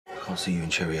Can't see you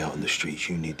and Cherry out on the streets.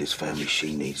 You need this family,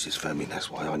 she needs this family, and that's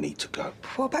why I need to go.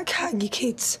 What about Kat and your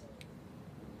kids?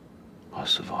 I'll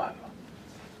survive.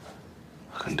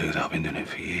 I can do that. I've been doing it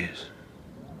for years.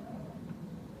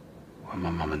 When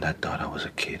my mum and dad died, I was a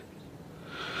kid.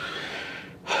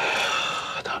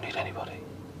 I don't need anybody.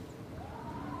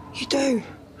 You do?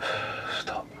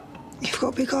 Stop. You've got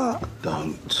a big heart.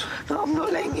 Don't. No, I'm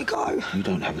not letting you go. You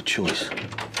don't have a choice.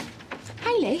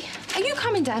 Hayley, are you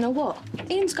coming down or what?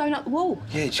 Ian's going up the wall.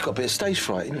 Yeah, she's got a bit of stage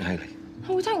fright, isn't it, Hayley?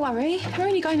 Oh, well, don't worry. We're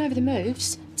only going over the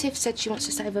moves. Tiff said she wants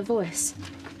to save her voice.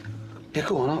 Yeah,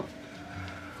 go on.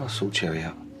 I'll sort Cherry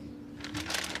out.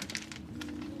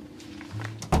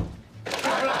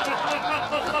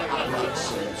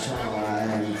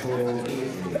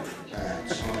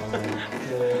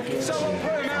 Someone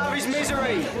put him out of his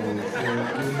misery!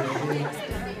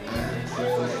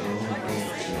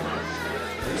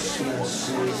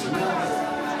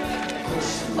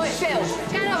 Oi, Phil,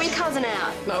 go and help your cousin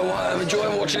out. No way, I'm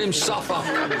enjoying watching him suffer.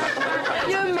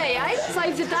 You and me, eh?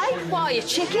 Save the day? Why, are you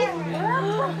chicken?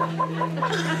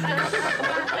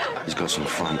 He's got some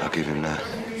front, I'll give him that.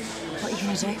 What are you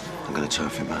going to do? I'm going to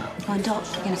turf him out. Find Doc.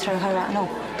 You're going to throw her out and all.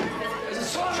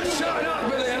 Shut up,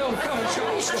 Billy, and I'll come and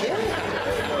show you.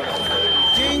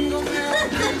 Jingle bell,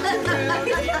 jingle bell,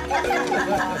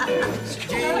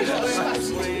 jingle bell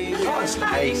swing. Oh,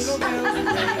 Space. Go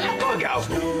on, go.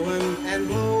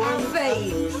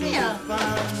 Alfie, yeah.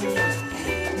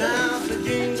 Now the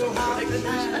jingle hop and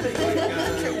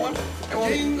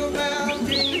jingle bell, jingle bell,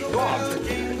 jingle bell rock.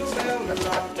 Jingle bell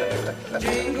time,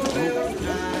 jingle bell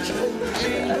time.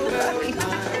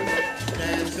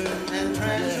 Dancing and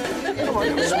prancing. Come on,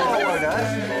 you small one, eh?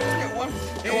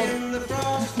 In the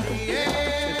frosty air.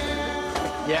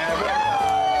 Yeah,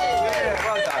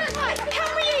 well done. Right, can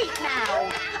we eat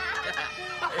now?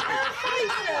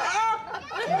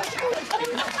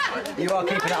 You are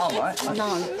keeping it on, right? No.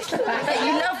 But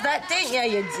you loved that, didn't you,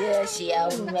 you dirty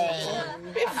old man?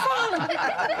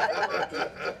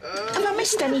 Have I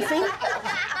missed anything?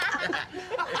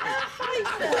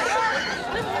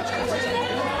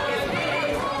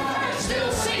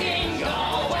 Still singing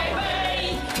Galway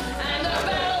Bay, and the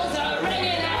bells are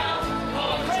ringing out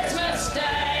on Christmas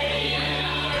Day.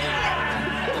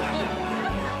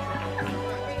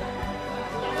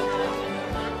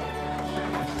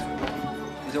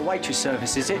 It's a waitress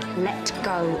service, is it? Let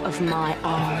go of my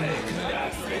arm.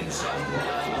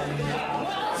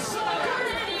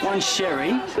 One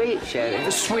sherry. Sweet sherry.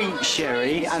 A sweet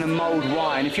sherry and a mulled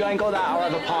wine. If you ain't got that, I'll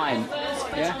have a pint.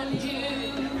 Yeah?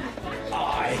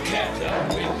 I kept them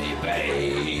with me,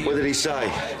 babe. What did he say?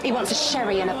 He wants a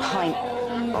sherry and a pint.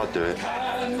 I'll do it.